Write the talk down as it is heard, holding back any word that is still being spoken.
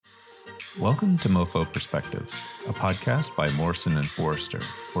Welcome to MoFo Perspectives, a podcast by Morrison and Foerster,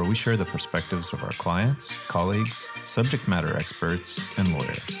 where we share the perspectives of our clients, colleagues, subject matter experts, and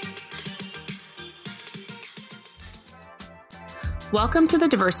lawyers. Welcome to the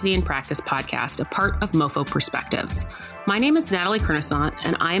Diversity in Practice podcast, a part of MoFo Perspectives. My name is Natalie Kernisant,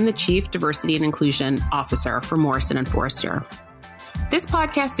 and I am the Chief Diversity and Inclusion Officer for Morrison and Foerster. This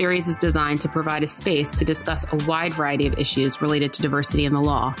podcast series is designed to provide a space to discuss a wide variety of issues related to diversity in the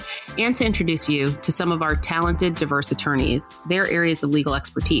law and to introduce you to some of our talented, diverse attorneys, their areas of legal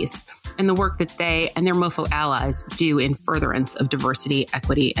expertise, and the work that they and their MoFo allies do in furtherance of diversity,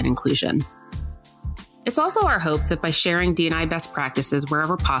 equity, and inclusion. It's also our hope that by sharing D&I best practices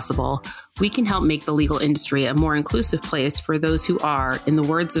wherever possible, we can help make the legal industry a more inclusive place for those who are, in the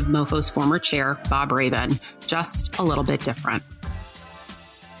words of MoFo's former chair, Bob Raven, just a little bit different.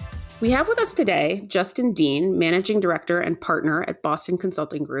 We have with us today Justin Dean, Managing Director and Partner at Boston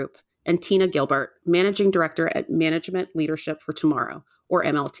Consulting Group, and Tina Gilbert, Managing Director at Management Leadership for Tomorrow, or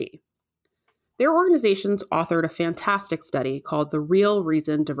MLT. Their organizations authored a fantastic study called The Real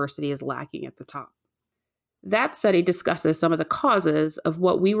Reason Diversity is Lacking at the Top. That study discusses some of the causes of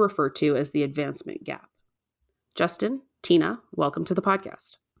what we refer to as the advancement gap. Justin, Tina, welcome to the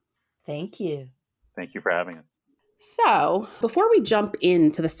podcast. Thank you. Thank you for having us. So, before we jump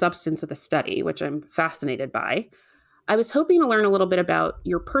into the substance of the study, which I'm fascinated by, I was hoping to learn a little bit about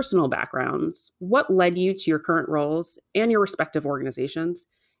your personal backgrounds, what led you to your current roles and your respective organizations,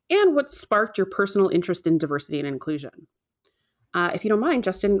 and what sparked your personal interest in diversity and inclusion. If you don't mind,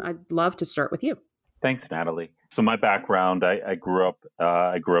 Justin, I'd love to start with you. Thanks, Natalie. So my background, I grew up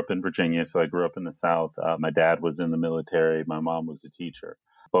in Virginia, so I grew up in the South. My dad was in the military. My mom was a teacher.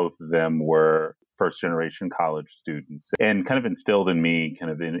 Both of them were first-generation college students and kind of instilled in me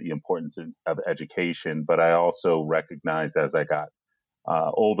kind of the importance of education. But I also recognized as I got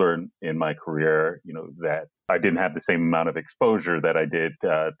older in my career, that I didn't have the same amount of exposure that I did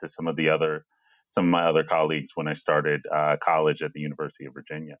to some of my other colleagues when I started college at the University of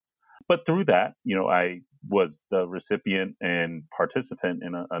Virginia. But through that, I was the recipient and participant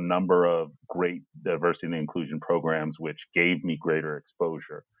in a number of great diversity and inclusion programs, which gave me greater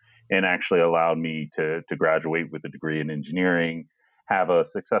exposure and actually allowed me to graduate with a degree in engineering, have a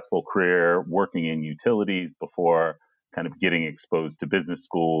successful career working in utilities before kind of getting exposed to business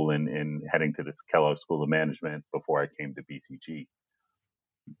school and heading to this Kellogg School of Management before I came to BCG.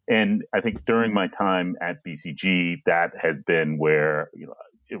 And I think during my time at BCG, that has been where,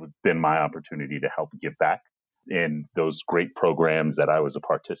 it was been my opportunity to help give back in those great programs that I was a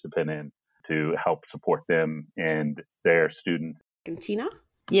participant in to help support them and their students. And Tina?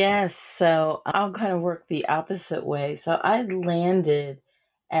 Yes, so I'll kind of work the opposite way. So I landed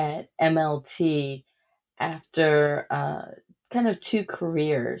at MLT after kind of two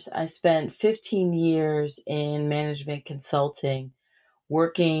careers. I spent 15 years in management consulting,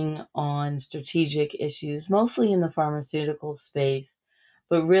 working on strategic issues, mostly in the pharmaceutical space,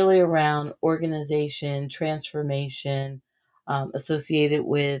 but really around organization, transformation, associated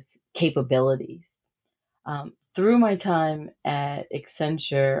with capabilities. Through my time at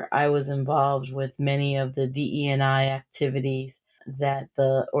Accenture, I was involved with many of the DE&I activities that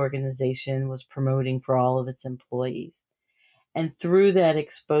the organization was promoting for all of its employees. And through that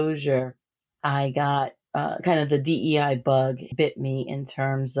exposure, I got kind of the DEI bug bit me in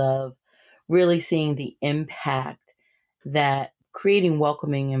terms of really seeing the impact that creating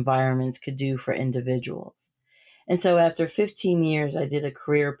welcoming environments could do for individuals. And so after 15 years, I did a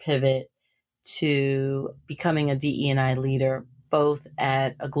career pivot to becoming a DE&I leader, both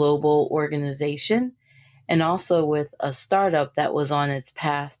at a global organization and also with a startup that was on its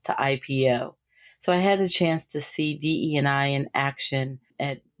path to IPO. So I had a chance to see DE&I in action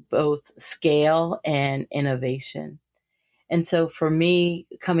at both scale and innovation. And so for me,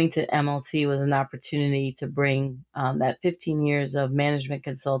 coming to MLT was an opportunity to bring that 15 years of management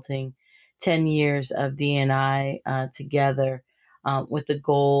consulting, 10 years of D&I together with the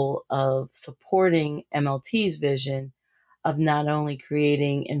goal of supporting MLT's vision of not only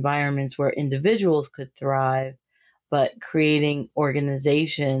creating environments where individuals could thrive, but creating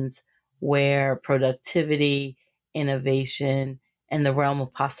organizations where productivity, innovation, and the realm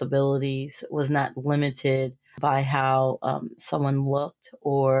of possibilities was not limited by how someone looked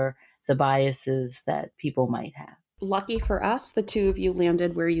or the biases that people might have. Lucky for us, the two of you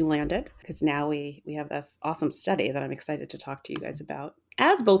landed where you landed, because now we have this awesome study that I'm excited to talk to you guys about.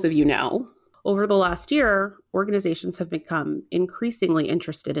 As both of you know, over the last year, organizations have become increasingly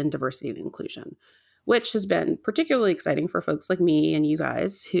interested in diversity and inclusion, which has been particularly exciting for folks like me and you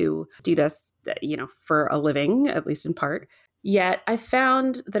guys who do this, for a living, at least in part. Yet I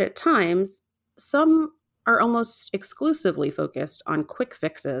found that at times, some are almost exclusively focused on quick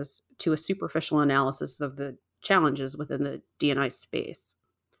fixes to a superficial analysis of the challenges within the D&I space.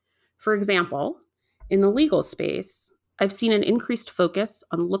 For example, in the legal space, I've seen an increased focus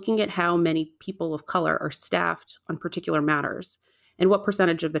on looking at how many people of color are staffed on particular matters and what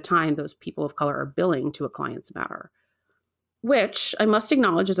percentage of the time those people of color are billing to a client's matter, which I must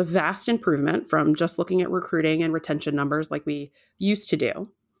acknowledge is a vast improvement from just looking at recruiting and retention numbers like we used to do.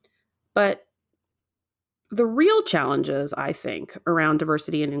 But the real challenges, I think, around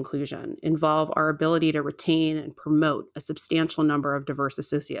diversity and inclusion involve our ability to retain and promote a substantial number of diverse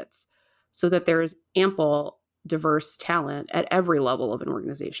associates so that there is ample diverse talent at every level of an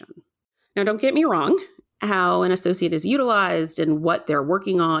organization. Now, don't get me wrong, how an associate is utilized and what they're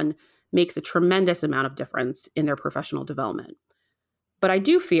working on makes a tremendous amount of difference in their professional development. But I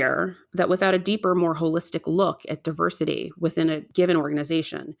do fear that without a deeper, more holistic look at diversity within a given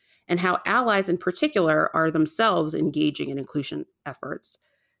organization and how allies in particular are themselves engaging in inclusion efforts,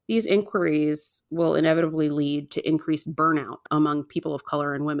 these inquiries will inevitably lead to increased burnout among people of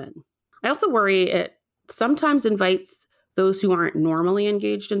color and women. I also worry it sometimes invites those who aren't normally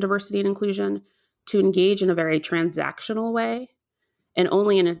engaged in diversity and inclusion to engage in a very transactional way and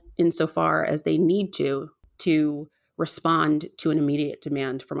only insofar as they need to respond to an immediate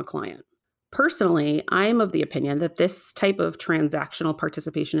demand from a client. Personally, I am of the opinion that this type of transactional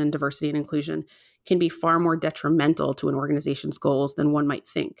participation in diversity and inclusion can be far more detrimental to an organization's goals than one might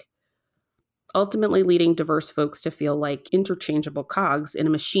think, ultimately leading diverse folks to feel like interchangeable cogs in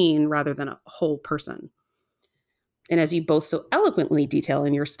a machine rather than a whole person. And as you both so eloquently detail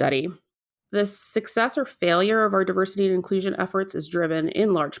in your study, the success or failure of our diversity and inclusion efforts is driven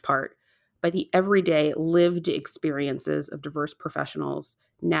in large part by the everyday lived experiences of diverse professionals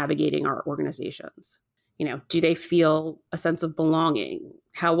navigating our organizations. Do they feel a sense of belonging?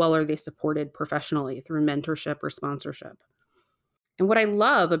 How well are they supported professionally through mentorship or sponsorship? And what I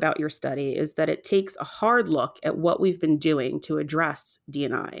love about your study is that it takes a hard look at what we've been doing to address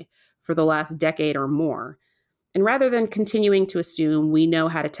D&I for the last decade or more. And rather than continuing to assume we know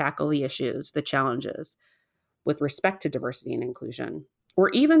how to tackle the issues, the challenges with respect to diversity and inclusion, or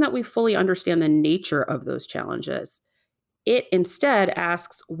even that we fully understand the nature of those challenges, it instead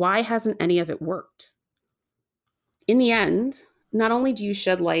asks, why hasn't any of it worked? In the end, not only do you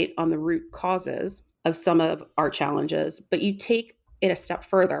shed light on the root causes of some of our challenges, but you take it a step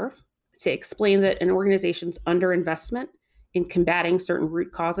further to explain that an organization's underinvestment in combating certain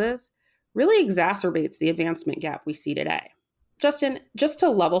root causes really exacerbates the advancement gap we see today. Justin, just to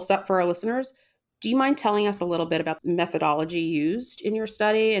level set for our listeners, do you mind telling us a little bit about the methodology used in your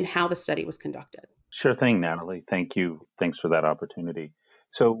study and how the study was conducted? Sure thing, Natalie. Thank you. Thanks for that opportunity.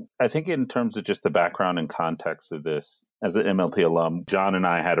 So I think in terms of just the background and context of this, as an MLT alum, John and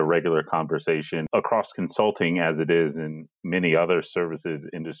I had a regular conversation across consulting as it is in many other services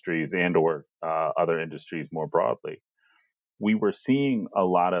industries and or other industries more broadly. We were seeing a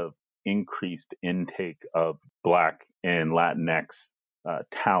lot of increased intake of Black and Latinx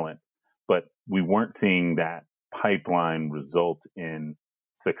talent, but we weren't seeing that pipeline result in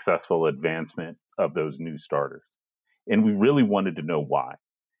successful advancement of those new starters. And we really wanted to know why.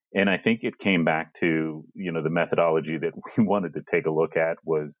 And I think it came back to, the methodology that we wanted to take a look at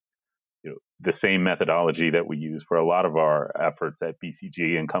was, the same methodology that we use for a lot of our efforts at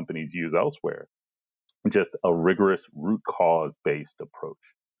BCG and companies use elsewhere. Just a rigorous root cause based approach,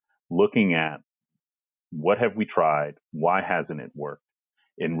 looking at what have we tried, why hasn't it worked,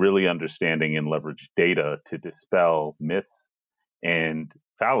 and really understanding and leverage data to dispel myths and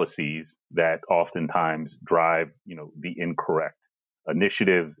fallacies that oftentimes drive, the incorrect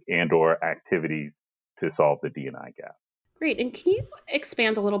initiatives and or activities to solve the D&I gap. Great. And can you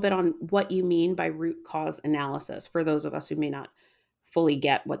expand a little bit on what you mean by root cause analysis for those of us who may not fully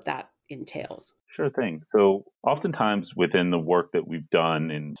get what that entails? Sure thing. So oftentimes within the work that we've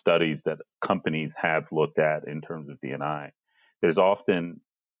done in studies that companies have looked at in terms of D&I, there's often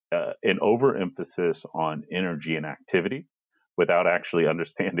an overemphasis on energy and activity without actually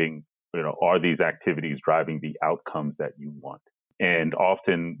understanding, are these activities driving the outcomes that you want? And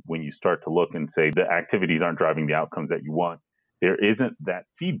often when you start to look and say the activities aren't driving the outcomes that you want, there isn't that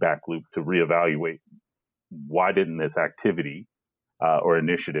feedback loop to reevaluate why didn't this activity or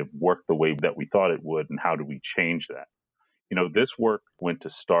initiative work the way that we thought it would, and how do we change that? This work went to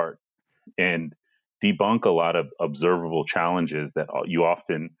start and debunk a lot of observable challenges that you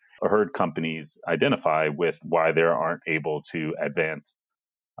often heard companies identify with why they aren't able to advance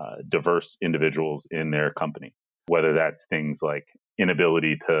diverse individuals in their company, whether that's things like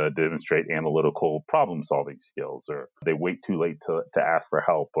inability to demonstrate analytical problem solving skills, or they wait too late to ask for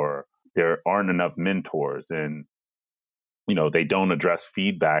help, or there aren't enough mentors, and they don't address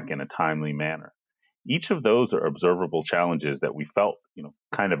feedback in a timely manner. Each of those are observable challenges that we felt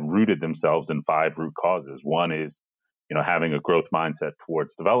kind of rooted themselves in 5 root causes. One is having a growth mindset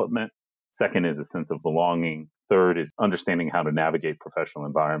towards development. Second is a sense of belonging. Third is understanding how to navigate professional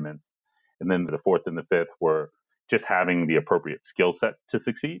environments. And then the fourth and the fifth were just having the appropriate skill set to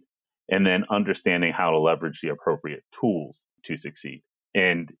succeed, and then understanding how to leverage the appropriate tools to succeed.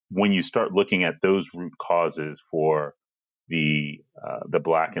 And when you start looking at those root causes for the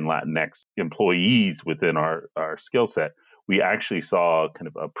Black and Latinx employees within our skill set, we actually saw kind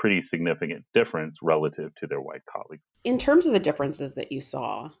of a pretty significant difference relative to their white colleagues. In terms of the differences that you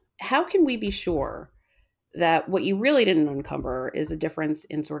saw, how can we be sure that what you really didn't uncover is a difference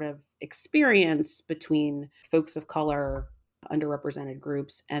in sort of experience between folks of color, underrepresented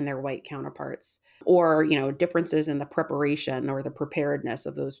groups, and their white counterparts, or, differences in the preparation or the preparedness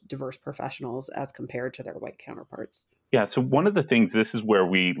of those diverse professionals as compared to their white counterparts? Yeah, so one of the things, this is where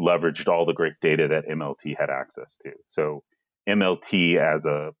we leveraged all the great data that MLT had access to. So MLT as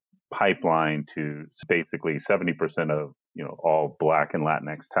a pipeline to basically 70% of all Black and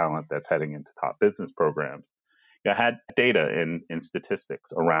Latinx talent that's heading into top business programs, had data and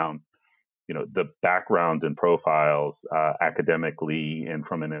statistics around the backgrounds and profiles academically and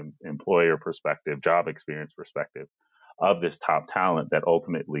from an employer perspective, job experience perspective, of this top talent that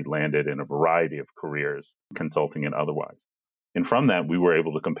ultimately landed in a variety of careers, consulting and otherwise. And from that, we were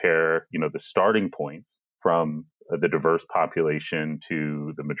able to compare the starting points from the diverse population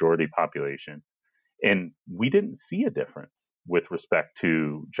to the majority population. And we didn't see a difference with respect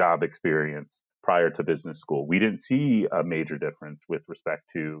to job experience prior to business school. We didn't see a major difference with respect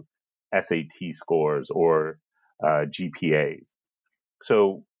to SAT scores or GPAs.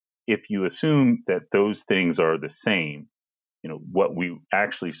 So if you assume that those things are the same, what we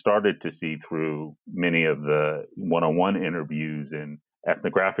actually started to see through many of the one-on-one interviews and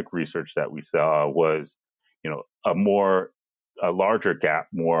ethnographic research that we saw was, a larger gap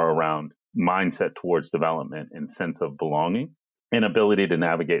more around mindset towards development and sense of belonging and ability to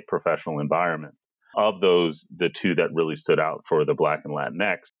navigate professional environments. Of those, the two that really stood out for the Black and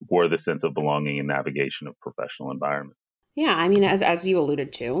Latinx were the sense of belonging and navigation of professional environments. Yeah, I mean, as you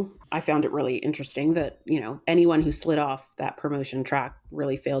alluded to, I found it really interesting that, anyone who slid off that promotion track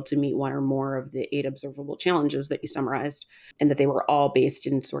really failed to meet one or more of the 8 observable challenges that you summarized, and that they were all based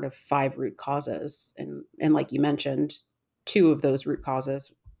in sort of 5 root causes. And like you mentioned, 2 of those root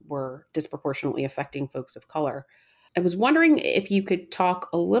causes were disproportionately affecting folks of color. I was wondering if you could talk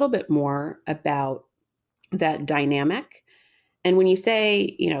a little bit more about that dynamic. And when you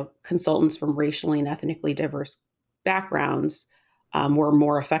say, consultants from racially and ethnically diverse backgrounds were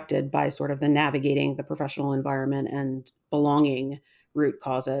more affected by sort of the navigating the professional environment and belonging root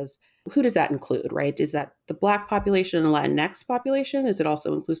causes, who does that include, right? Is that the Black population and Latinx population? Is it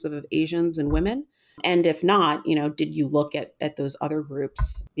also inclusive of Asians and women? And if not, did you look at those other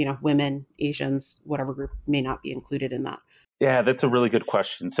groups, women, Asians, whatever group may not be included in that? Yeah, that's a really good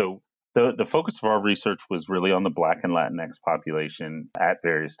question. So the focus of our research was really on the Black and Latinx population at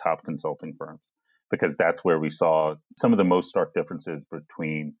various top consulting firms, because that's where we saw some of the most stark differences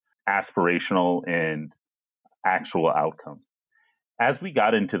between aspirational and actual outcomes. As we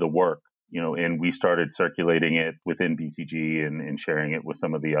got into the work, and we started circulating it within BCG and sharing it with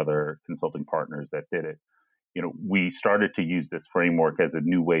some of the other consulting partners that did it, we started to use this framework as a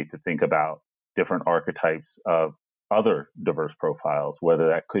new way to think about different archetypes of other diverse profiles, whether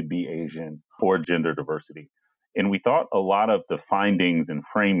that could be Asian or gender diversity. And we thought a lot of the findings and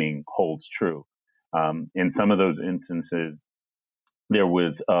framing holds true. In some of those instances, there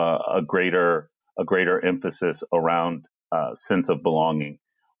was a greater emphasis around sense of belonging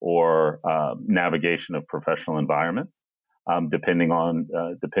or navigation of professional environments, depending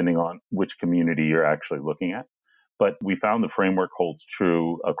on which community you're actually looking at. But we found the framework holds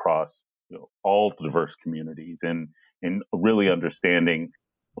true across all diverse communities, and really understanding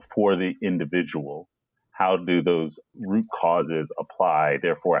for the individual, how do those root causes apply?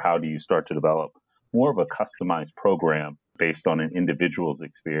 Therefore, how do you start to develop more of a customized program based on an individual's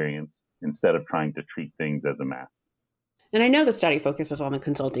experience instead of trying to treat things as a mass? And I know the study focuses on the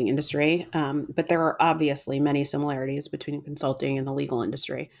consulting industry, but there are obviously many similarities between consulting and the legal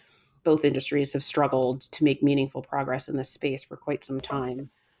industry. Both industries have struggled to make meaningful progress in this space for quite some time.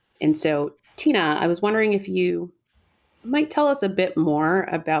 And so, Tina, I was wondering if you might tell us a bit more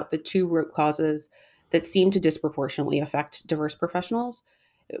about the 2 root causes that seem to disproportionately affect diverse professionals.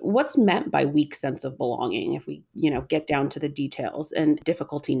 What's meant by weak sense of belonging if we, get down to the details and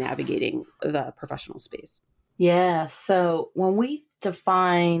difficulty navigating the professional space? Yeah. So when we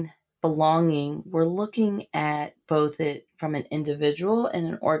define belonging, we're looking at both it from an individual and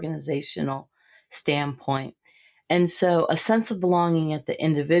an organizational standpoint. And so a sense of belonging at the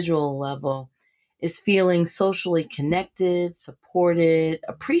individual level is feeling socially connected, supported,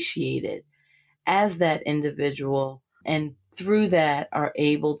 appreciated as that individual. And through that are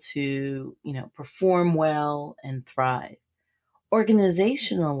able to, perform well and thrive.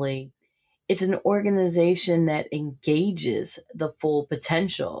 Organizationally, it's an organization that engages the full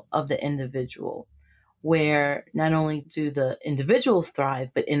potential of the individual, where not only do the individuals thrive,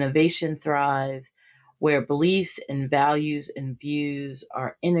 but innovation thrives, where beliefs and values and views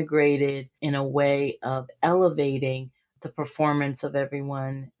are integrated in a way of elevating the performance of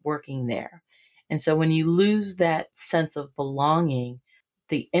everyone working there. And so when you lose that sense of belonging,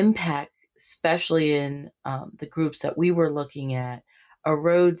 the impact, especially in the groups that we were looking at,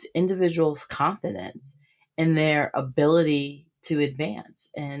 erodes individuals' confidence in their ability to advance.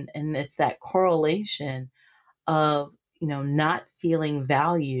 And it's that correlation of, not feeling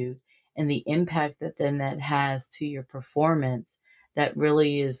valued and the impact that then that has to your performance that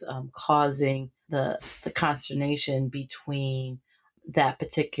really is causing the consternation between that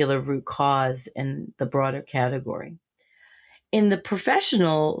particular root cause and the broader category. In the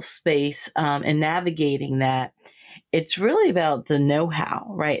professional space and navigating that, it's really about the know-how,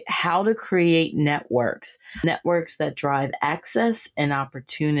 right? How to create networks that drive access and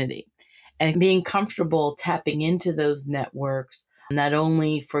opportunity, and being comfortable tapping into those networks, not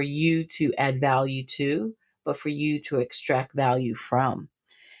only for you to add value to, but for you to extract value from.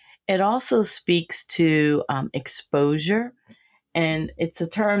 It also speaks to exposure. And it's a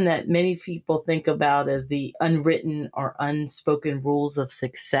term that many people think about as the unwritten or unspoken rules of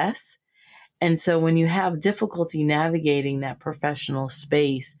success. And so when you have difficulty navigating that professional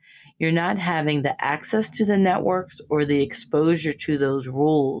space, you're not having the access to the networks or the exposure to those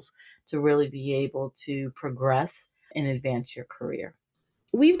rules to really be able to progress and advance your career.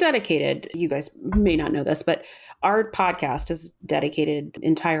 We've dedicated, you guys may not know this, but our podcast has dedicated an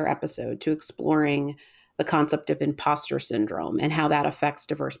entire episode to exploring the concept of imposter syndrome and how that affects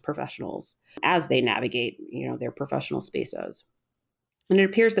diverse professionals as they navigate, their professional spaces. And it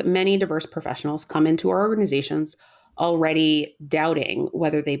appears that many diverse professionals come into our organizations already doubting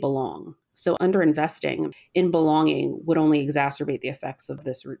whether they belong. So underinvesting in belonging would only exacerbate the effects of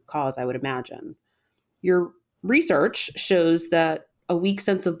this root cause, I would imagine. Your research shows that a weak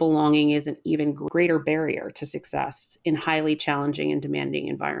sense of belonging is an even greater barrier to success in highly challenging and demanding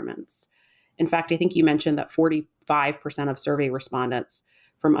environments. In fact, I think you mentioned that 45% of survey respondents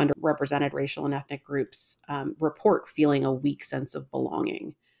from underrepresented racial and ethnic groups report feeling a weak sense of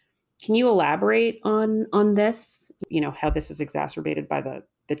belonging. Can you elaborate on this, how this is exacerbated by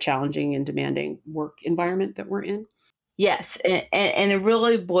the challenging and demanding work environment that we're in? Yes, and it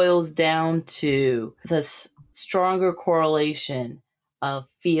really boils down to this stronger correlation of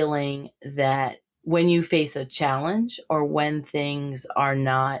feeling that when you face a challenge or when things are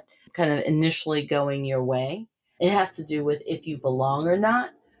not kind of initially going your way, it has to do with if you belong or not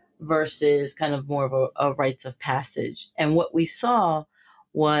versus kind of more of a rites of passage. And what we saw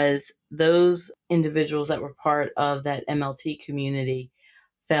was those individuals that were part of that MLT community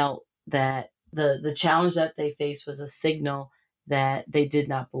felt that the challenge that they faced was a signal that they did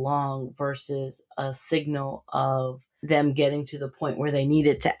not belong versus a signal of them getting to the point where they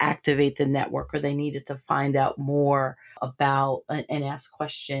needed to activate the network or they needed to find out more about and ask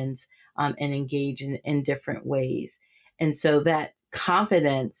questions and engage in different ways. And so that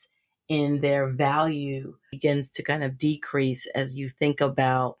confidence in their value begins to kind of decrease as you think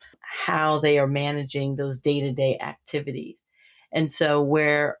about how they are managing those day-to-day activities. And so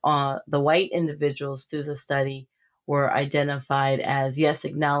where the white individuals through the study were identified as, yes,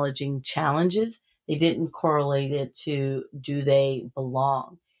 acknowledging challenges, they didn't correlate it to do they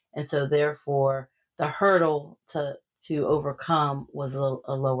belong. And so therefore, the hurdle to overcome was a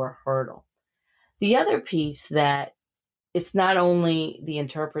lower hurdle. The other piece that it's not only the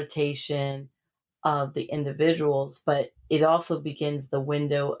interpretation of the individuals, but it also begins the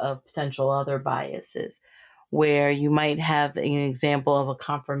window of potential other biases, where you might have an example of a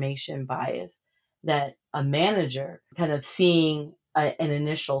confirmation bias that a manager kind of seeing an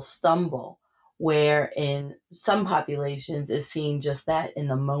initial stumble, where in some populations is seeing just that in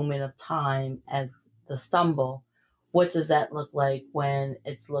the moment of time as the stumble. What does that look like when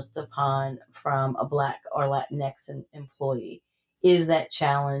it's looked upon from a Black or Latinx employee? Is that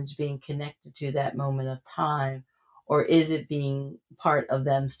challenge being connected to that moment of time? Or is it being part of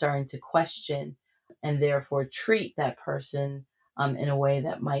them starting to question and therefore treat that person in a way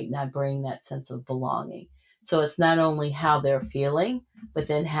that might not bring that sense of belonging? So it's not only how they're feeling, but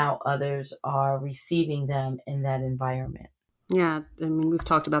then how others are receiving them in that environment. Yeah, I mean, we've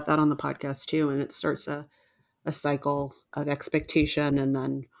talked about that on the podcast too, and it starts a cycle of expectation and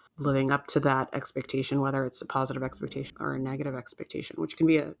then living up to that expectation, whether it's a positive expectation or a negative expectation, which can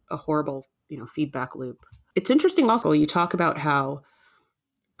be a horrible, feedback loop. It's interesting also, you talk about how,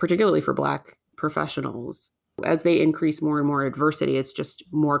 particularly for Black professionals, as they increase more and more adversity, it's just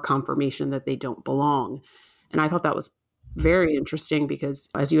more confirmation that they don't belong. And I thought that was very interesting because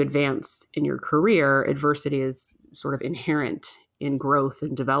as you advance in your career, adversity is sort of inherent in growth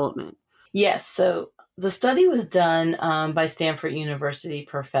and development. Yes. So the study was done by Stanford University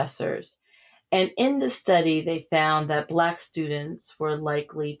professors. And in the study, they found that Black students were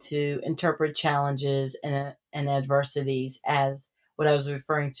likely to interpret challenges and adversities as what I was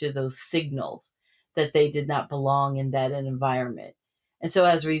referring to, those signals that they did not belong in that environment. And so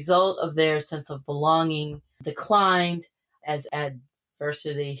as a result of their sense of belonging declined as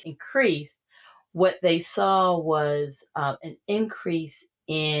adversity increased, what they saw was an increase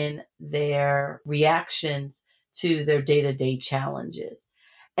in their reactions to their day-to-day challenges.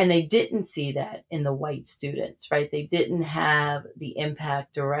 And they didn't see that in the white students, right? They didn't have the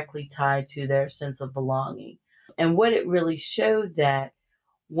impact directly tied to their sense of belonging. And what it really showed that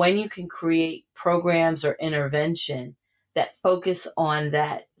when you can create programs or intervention that focus on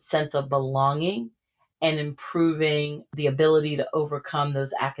that sense of belonging and improving the ability to overcome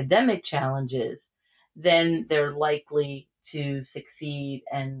those academic challenges, then they're likely to succeed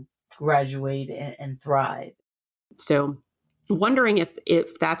and graduate and thrive. So wondering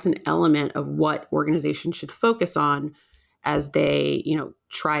if that's an element of what organizations should focus on as they,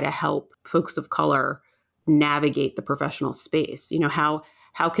 try to help folks of color navigate the professional space.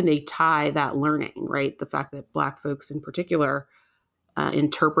 How can they tie that learning, right? The fact that Black folks in particular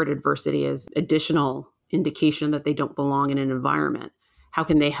interpret adversity as additional indication that they don't belong in an environment. How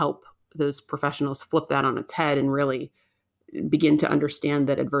can they help those professionals flip that on its head and really begin to understand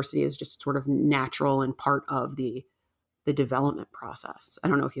that adversity is just sort of natural and part of the development process? I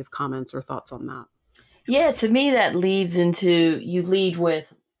don't know if you have comments or thoughts on that. Yeah, to me, that leads into, you lead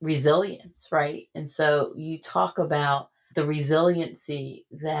with resilience, right? And so you talk about the resiliency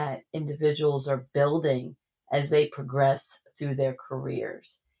that individuals are building as they progress through their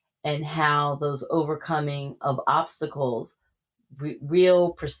careers and how those overcoming of obstacles,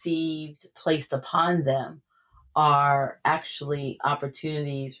 real perceived, placed upon them, are actually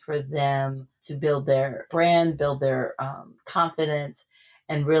opportunities for them to build their brand, build their confidence,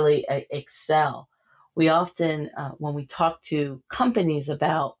 and really excel. We often, when we talk to companies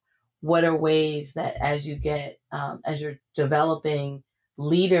about what are ways that as you get, as you're developing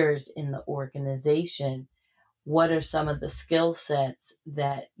leaders in the organization, what are some of the skill sets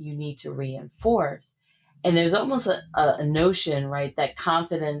that you need to reinforce? And there's almost a notion, right, that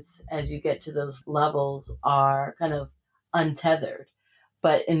confidence as you get to those levels are kind of untethered.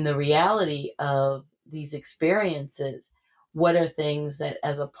 But in the reality of these experiences, what are things that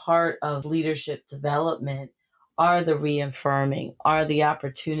as a part of leadership development are the reaffirming, are the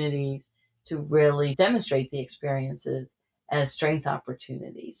opportunities to really demonstrate the experiences as strength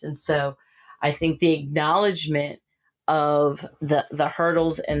opportunities? And so I think the acknowledgement of the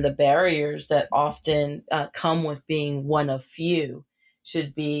hurdles and the barriers that often come with being one of few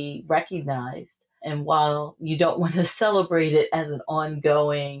should be recognized. And while you don't want to celebrate it as an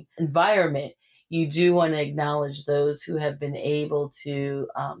ongoing environment, you do want to acknowledge those who have been able to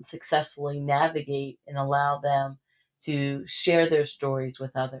successfully navigate and allow them to share their stories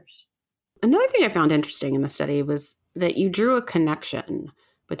with others. Another thing I found interesting in the study was that you drew a connection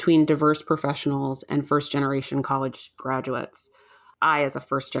between diverse professionals and first-generation college graduates. I, as a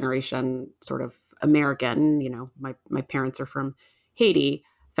first-generation sort of American, my parents are from Haiti,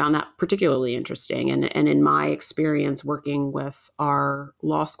 found that particularly interesting. And in my experience working with our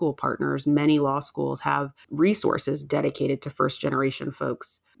law school partners, many law schools have resources dedicated to first-generation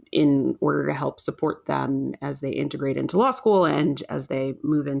folks in order to help support them as they integrate into law school and as they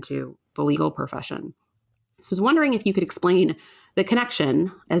move into the legal profession. So I was wondering if you could explain the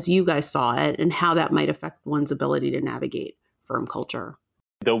connection as you guys saw it and how that might affect one's ability to navigate firm culture.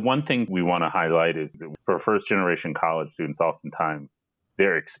 The one thing we want to highlight is that for first generation college students, oftentimes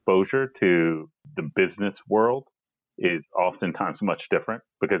their exposure to the business world is oftentimes much different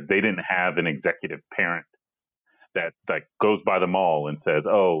because they didn't have an executive parent that like goes by the mall and says,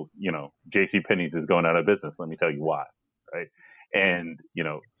 oh, JCPenney's is going out of business. Let me tell you why. Right. And,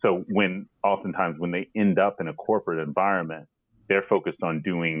 so oftentimes when they end up in a corporate environment, they're focused on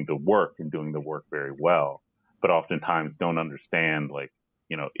doing the work and doing the work very well, but oftentimes don't understand, like,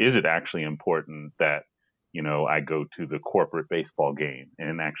 is it actually important that, I go to the corporate baseball game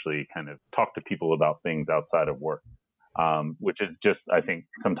and actually kind of talk to people about things outside of work, which is just, I think,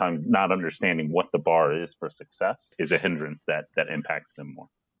 sometimes not understanding what the bar is for success is a hindrance that impacts them more.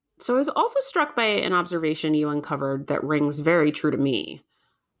 So I was also struck by an observation you uncovered that rings very true to me,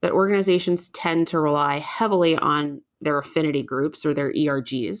 that organizations tend to rely heavily on their affinity groups or their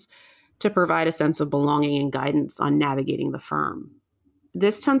ERGs to provide a sense of belonging and guidance on navigating the firm.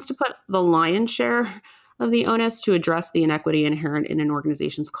 This tends to put the lion's share of the onus to address the inequity inherent in an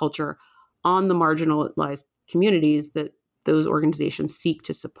organization's culture on the marginalized communities that those organizations seek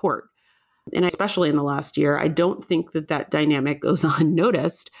to support. And especially in the last year, I don't think that dynamic goes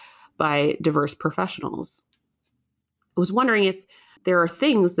unnoticed by diverse professionals. I was wondering if there are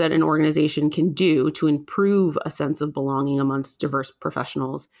things that an organization can do to improve a sense of belonging amongst diverse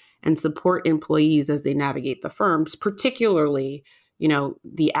professionals and support employees as they navigate the firms, particularly,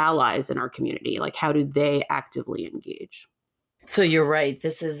 the allies in our community. Like, how do they actively engage? So you're right.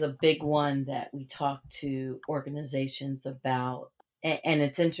 This is a big one that we talk to organizations about. And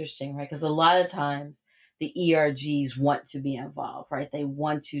it's interesting, right? Because a lot of times the ERGs want to be involved, right? They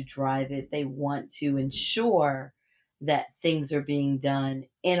want to drive it. They want to ensure that things are being done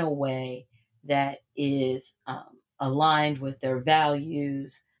in a way that is aligned with their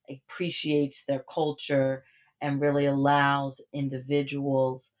values, appreciates their culture, and really allows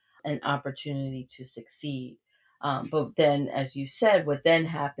individuals an opportunity to succeed. But then, as you said, what then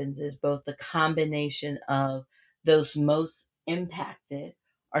happens is both the combination of those most impacted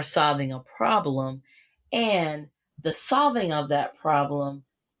are solving a problem, and the solving of that problem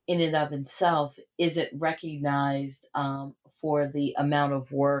in and of itself isn't recognized for the amount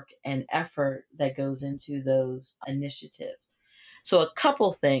of work and effort that goes into those initiatives. So a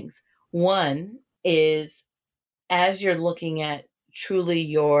couple things. One is, as you're looking at truly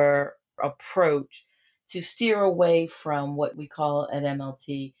your approach, to steer away from what we call at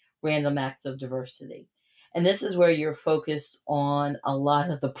MLT random acts of diversity. And this is where you're focused on a lot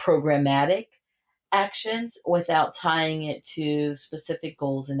of the programmatic actions without tying it to specific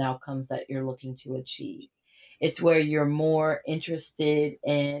goals and outcomes that you're looking to achieve. It's where you're more interested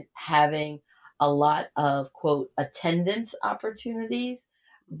in having a lot of, quote, attendance opportunities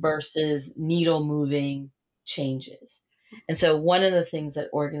versus needle moving changes. And so one of the things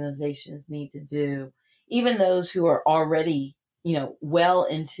that organizations need to do, even those who are already, well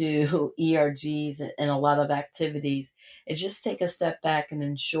into ERGs and a lot of activities, is just take a step back and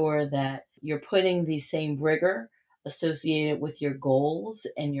ensure that you're putting the same rigor associated with your goals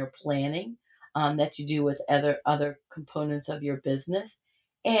and your planning that you do with other components of your business.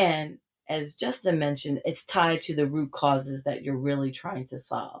 And as Justin mentioned, it's tied to the root causes that you're really trying to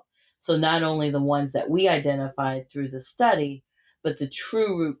solve. So not only the ones that we identified through the study, but the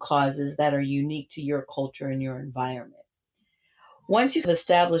true root causes that are unique to your culture and your environment. Once you've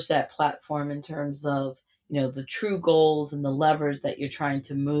established that platform in terms of, the true goals and the levers that you're trying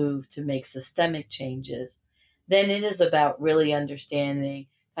to move to make systemic changes, then it is about really understanding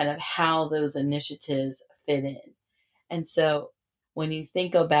kind of how those initiatives fit in. And so when you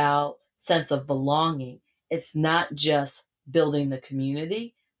think about sense of belonging, it's not just building the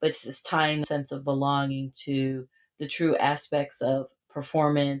community, but it's this tying sense of belonging to the true aspects of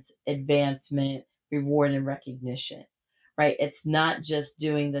performance, advancement, reward, and recognition, right? It's not just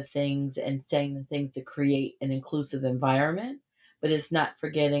doing the things and saying the things to create an inclusive environment, but it's not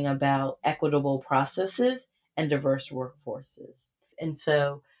forgetting about equitable processes and diverse workforces. And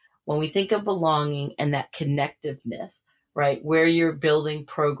so when we think of belonging and that connectiveness, right, where you're building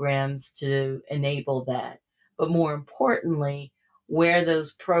programs to enable that, but more importantly, where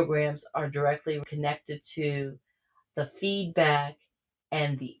those programs are directly connected to the feedback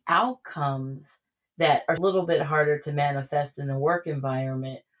and the outcomes that are a little bit harder to manifest in a work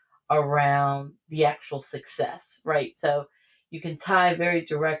environment around the actual success, right? So you can tie very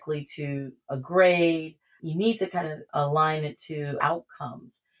directly to a grade. You need to kind of align it to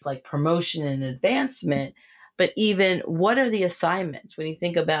outcomes like promotion and advancement. But even what are the assignments? When you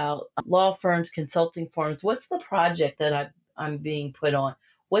think about law firms, consulting firms, what's the project that I'm being put on?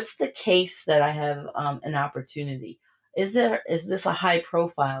 What's the case that I have an opportunity? Is this a high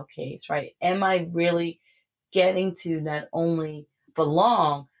profile case, right? Am I really getting to not only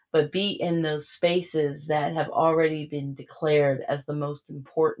belong, but be in those spaces that have already been declared as the most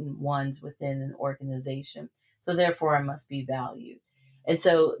important ones within an organization? So therefore, I must be valued. And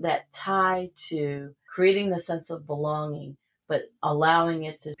so that tie to creating the sense of belonging, but allowing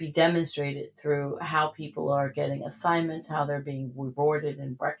it to be demonstrated through how people are getting assignments, how they're being rewarded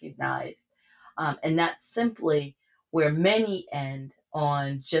and recognized. And that's simply where many end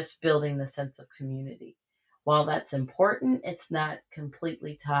on just building the sense of community. While that's important, it's not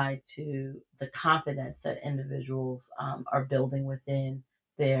completely tied to the confidence that individuals are building within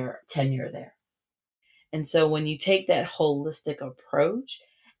their tenure there. And so when you take that holistic approach,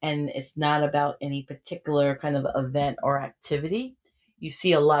 and it's not about any particular kind of event or activity, you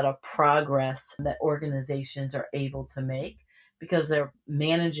see a lot of progress that organizations are able to make because they're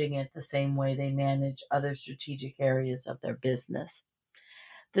managing it the same way they manage other strategic areas of their business.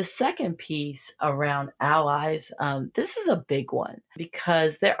 The second piece around allies, this is a big one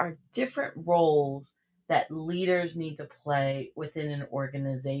because there are different roles that leaders need to play within an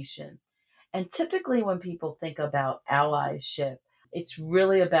organization. And typically, when people think about allyship, it's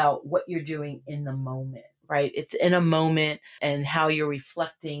really about what you're doing in the moment, right? It's in a moment and how you're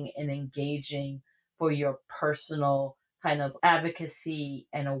reflecting and engaging for your personal kind of advocacy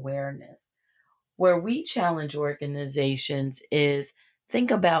and awareness. Where we challenge organizations is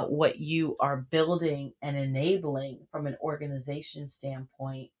think about what you are building and enabling from an organization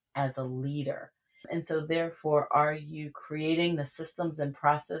standpoint as a leader. And so, therefore, are you creating the systems and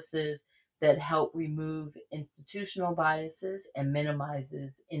processes that help remove institutional biases and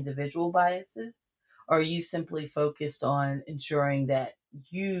minimizes individual biases? Or are you simply focused on ensuring that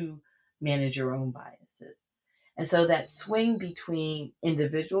you manage your own biases? And so that swing between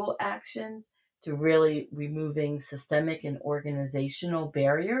individual actions to really removing systemic and organizational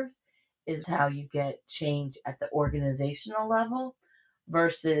barriers is how you get change at the organizational level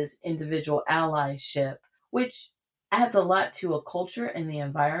versus individual allyship, which adds a lot to a culture and the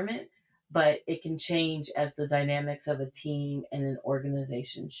environment, but it can change as the dynamics of a team and an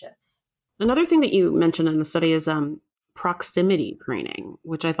organization shifts. Another thing that you mentioned in the study is proximity training,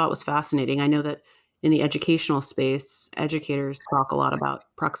 which I thought was fascinating. I know that in the educational space, educators talk a lot about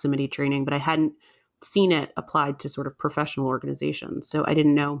proximity training, but I hadn't seen it applied to sort of professional organizations. So I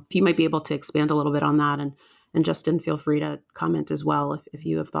didn't know if you might be able to expand a little bit on that. And Justin, feel free to comment as well if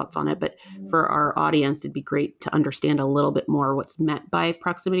you have thoughts on it. But for our audience, it'd be great to understand a little bit more what's meant by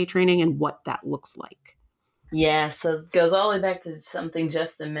proximity training and what that looks like. Yeah, so it goes all the way back to something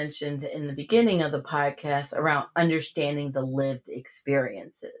Justin mentioned in the beginning of the podcast around understanding the lived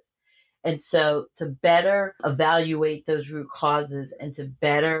experiences. And so to better evaluate those root causes and to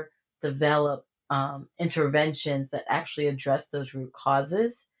better develop interventions that actually address those root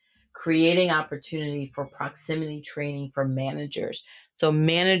causes, creating opportunity for proximity training for managers. So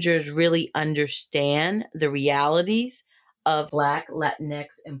managers really understand the realities of Black,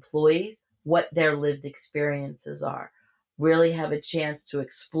 Latinx employees, what their lived experiences are, really have a chance to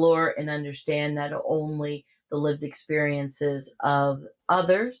explore and understand not only the lived experiences of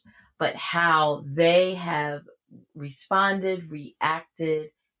others, but how they have responded,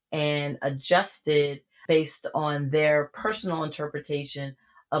 reacted, and adjusted based on their personal interpretation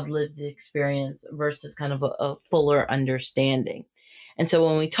of lived experience versus kind of a fuller understanding. And so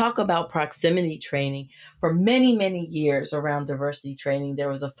when we talk about proximity training, for many, many years around diversity training, there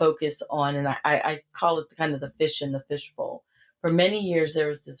was a focus on, and I call it kind of the fish in the fishbowl. For many years, there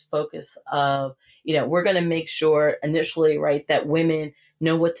was this focus of, we're going to make sure initially, right, that women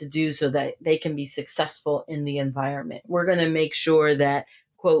know what to do so that they can be successful in the environment. We're going to make sure that,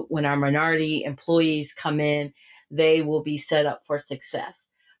 quote, when our minority employees come in, they will be set up for success.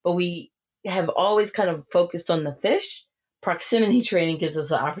 But we have always kind of focused on the fish. Proximity training gives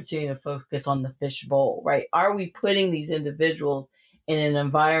us an opportunity to focus on the fish bowl, right? Are we putting these individuals in an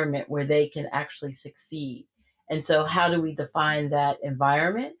environment where they can actually succeed? And so how do we define that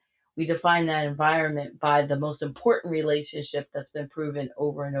environment? We define that environment by the most important relationship that's been proven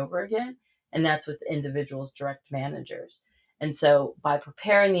over and over again, and that's with individuals' direct managers. And so by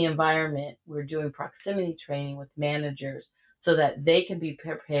preparing the environment, we're doing proximity training with managers so that they can be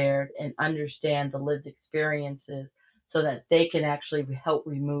prepared and understand the lived experiences so that they can actually help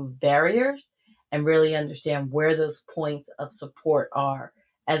remove barriers and really understand where those points of support are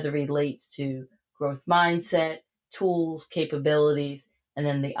as it relates to growth mindset, tools, capabilities, and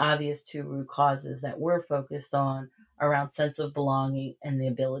then the obvious two root causes that we're focused on around sense of belonging and the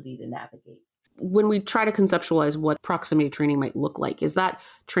ability to navigate. When we try to conceptualize what proximity training might look like, is that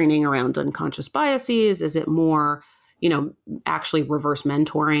training around unconscious biases? Is it more, actually reverse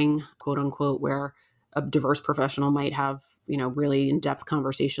mentoring, quote unquote, where a diverse professional might have, really in-depth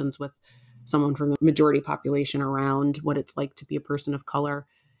conversations with someone from the majority population around what it's like to be a person of color?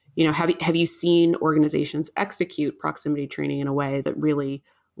 Have you seen organizations execute proximity training in a way that really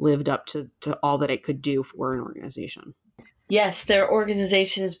lived up to all that it could do for an organization? Yes, their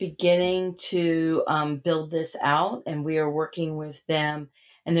organization is beginning to build this out, and we are working with them.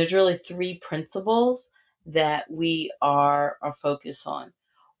 And there's really three principles that we are focused on.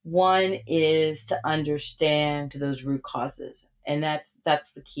 One is to understand those root causes, and that's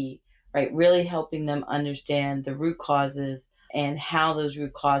the key, right? Really helping them understand the root causes and how those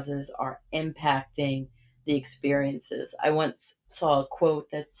root causes are impacting the experiences. I once saw a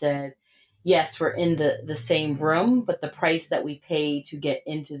quote that said, yes, we're in the same room, but the price that we paid to get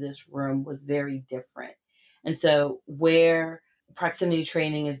into this room was very different. And so where proximity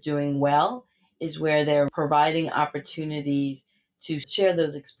training is doing well is where they're providing opportunities to share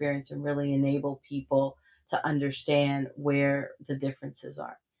those experiences and really enable people to understand where the differences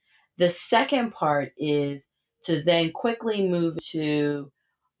are. The second part is to then quickly move to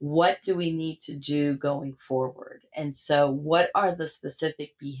what do we need to do going forward? And so, what are the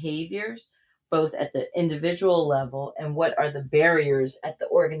specific behaviors, both at the individual level, and what are the barriers at the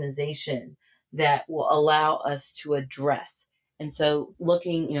organization that will allow us to address? And so,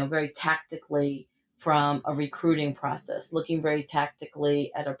 looking, very tactically from a recruiting process, looking very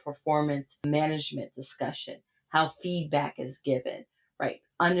tactically at a performance management discussion, how feedback is given, right?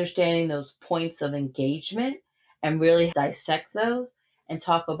 Understanding those points of engagement and really dissect those and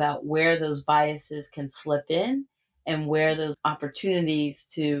talk about where those biases can slip in and where those opportunities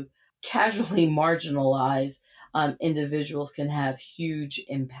to casually marginalize individuals can have huge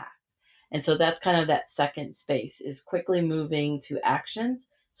impact. And so that's kind of that second space, is quickly moving to actions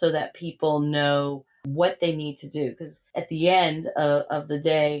so that people know what they need to do. Because at the end of the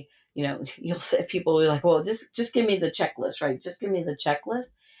day, you'll say, people will be like, well, just give me the checklist, right? Just give me the checklist.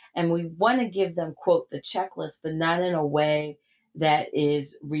 And we want to give them, quote, the checklist, but not in a way that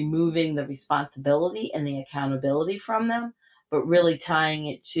is removing the responsibility and the accountability from them, but really tying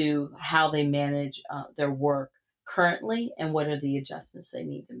it to how they manage their work currently and what are the adjustments they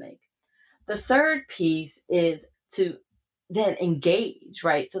need to make. The third piece is to then engage,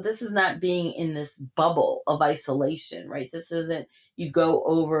 right? So this is not being in this bubble of isolation, right? This isn't you go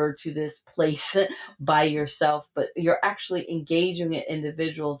over to this place by yourself, but you're actually engaging with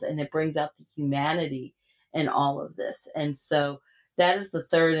individuals, and it brings out the humanity in all of this. And so that is the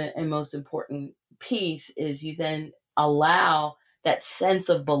third and most important piece, is you then allow that sense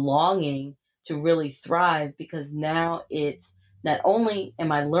of belonging to really thrive, because now it's not only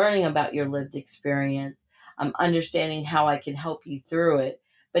am I learning about your lived experience, I'm understanding how I can help you through it,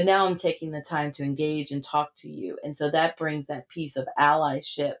 but now I'm taking the time to engage and talk to you. And so that brings that piece of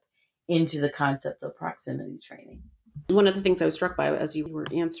allyship into the concept of proximity training. One of the things I was struck by as you were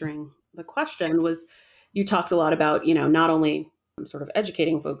answering the question was you talked a lot about, not only sort of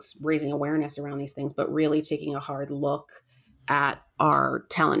educating folks, raising awareness around these things, but really taking a hard look at our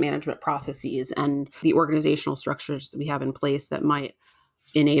talent management processes and the organizational structures that we have in place that might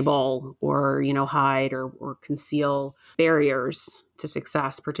enable or, hide or conceal barriers to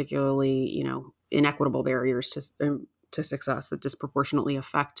success, particularly, inequitable barriers to success that disproportionately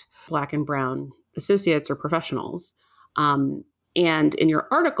affect Black and Brown associates or professionals. And in your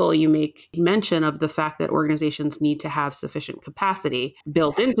article, you make mention of the fact that organizations need to have sufficient capacity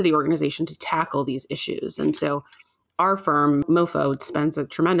built into the organization to tackle these issues. And so our firm, MoFo, spends a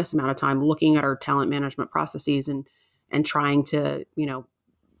tremendous amount of time looking at our talent management processes and trying to,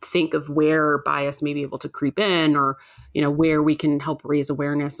 think of where bias may be able to creep in, or, where we can help raise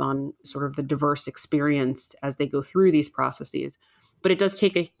awareness on sort of the diverse experience as they go through these processes. But it does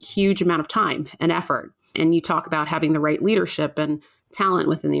take a huge amount of time and effort. And you talk about having the right leadership and talent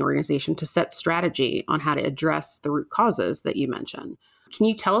within the organization to set strategy on how to address the root causes that you mentioned. Can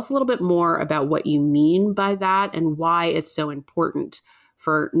you tell us a little bit more about what you mean by that and why it's so important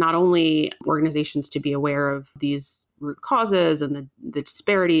for not only organizations to be aware of these root causes and the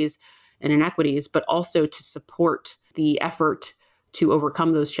disparities and inequities, but also to support the effort to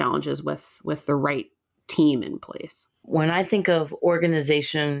overcome those challenges with the right team in place? When I think of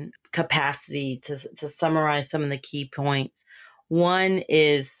organization capacity, to summarize some of the key points, one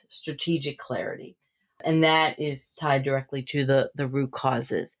is strategic clarity, and that is tied directly to the root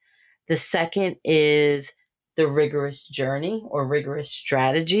causes. The second is the rigorous journey or rigorous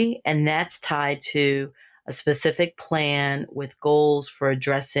strategy, and that's tied to a specific plan with goals for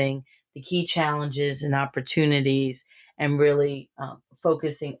addressing the key challenges and opportunities, and really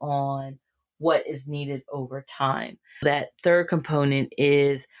focusing on what is needed over time. That third component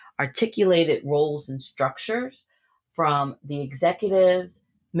is articulated roles and structures from the executives,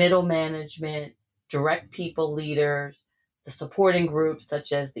 middle management, direct people leaders, the supporting groups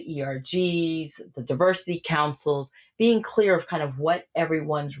such as the ERGs, the diversity councils, being clear of kind of what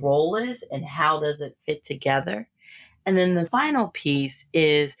everyone's role is and how does it fit together. And then the final piece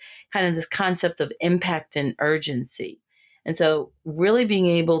is kind of this concept of impact and urgency. And so really being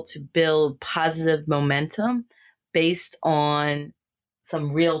able to build positive momentum based on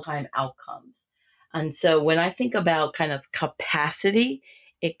some real-time outcomes. And so when I think about kind of capacity,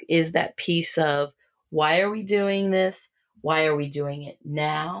 it is that piece of why are we doing this? Why are we doing it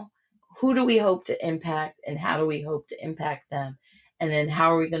now? Who do we hope to impact and how do we hope to impact them? And then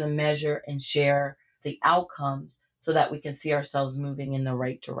how are we going to measure and share the outcomes so that we can see ourselves moving in the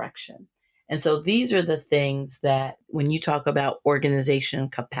right direction? And so these are the things that when you talk about organization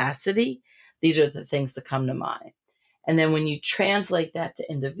capacity, these are the things that come to mind. And then when you translate that to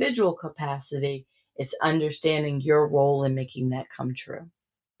individual capacity, it's understanding your role in making that come true.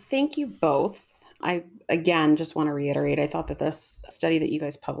 Thank you both. I, again, just want to reiterate, I thought that this study that you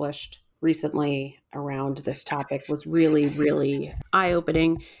guys published recently around this topic was really, really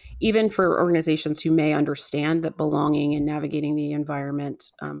eye-opening, even for organizations who may understand that belonging and navigating the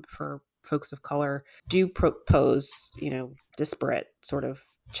environment for folks of color do pose, disparate sort of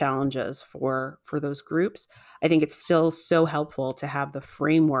challenges for those groups. I think it's still so helpful to have the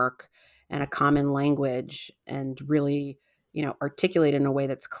framework and a common language and really, articulate in a way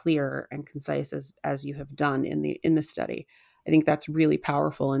that's clear and concise as you have done in the study. I think that's really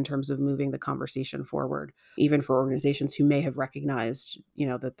powerful in terms of moving the conversation forward, even for organizations who may have recognized,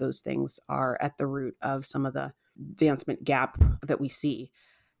 that those things are at the root of some of the advancement gap that we see.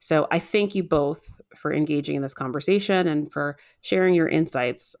 So I thank you both for engaging in this conversation and for sharing your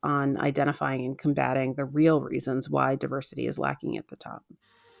insights on identifying and combating the real reasons why diversity is lacking at the top.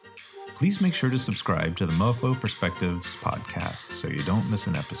 Please make sure to subscribe to the MoFo Perspectives podcast so you don't miss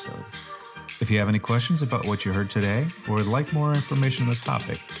an episode. If you have any questions about what you heard today or would like more information on this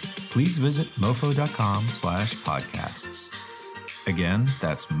topic, please visit mofo.com/podcasts. Again,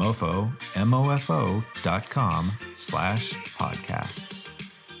 that's mofo.com/podcasts.